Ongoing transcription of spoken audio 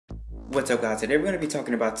What's up guys, today we're going to be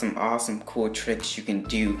talking about some awesome cool tricks you can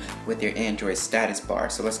do with your Android status bar.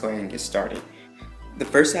 So let's go ahead and get started. The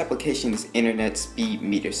first application is Internet Speed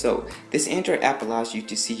Meter. So this Android app allows you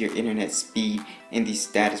to see your internet speed in the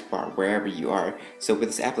status bar wherever you are. So with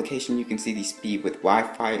this application you can see the speed with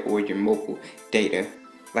Wi-Fi or your mobile data.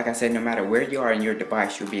 Like I said, no matter where you are in your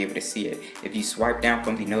device, you'll be able to see it. If you swipe down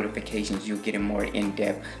from the notifications, you'll get a more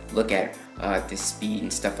in-depth look at the speed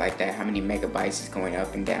and stuff like that, how many megabytes is going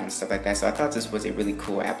up and down and stuff like that. So I thought this was a really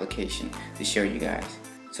cool application to show you guys.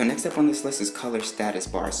 So next up on this list is color status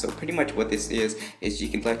bar. So pretty much what this is you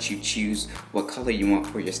can let you choose what color you want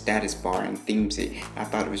for your status bar and themes it. I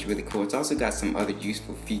thought it was really cool. It's also got some other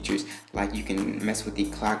useful features, like you can mess with the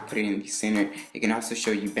clock, put it in the center. It can also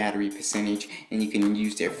show you battery percentage, and you can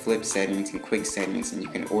use their flip settings and quick settings, and you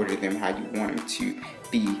can order them how you want them to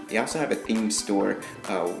be. They also have a theme store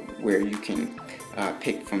where you can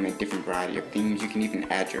pick from a different variety of themes. You can even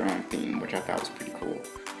add your own theme, which I thought was pretty cool.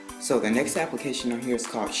 So the next application on here is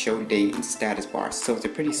called Show Date and Status Bar. So it's a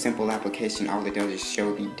pretty simple application. All it does is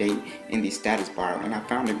show the date in the status bar, and I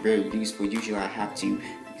found it very useful. Usually I have to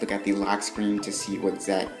look at the lock screen to see what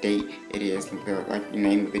exact date it is, like the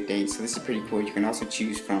name of the date. So this is pretty cool. You can also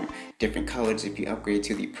choose from different colors. If you upgrade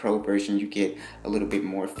to the Pro version, you get a little bit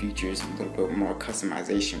more features, a little bit more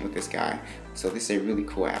customization with this guy. So this is a really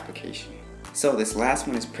cool application. So this last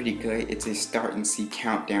one is pretty good. It's a start and see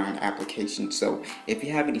countdown application. So if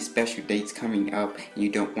you have any special dates coming up and you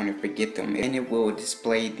don't want to forget them, then it will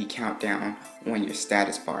display the countdown on your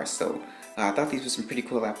status bar. So I thought these were some pretty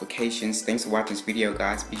cool applications. Thanks for watching this video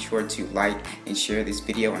guys. Be sure to like and share this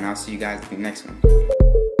video, and I'll see you guys in the next one.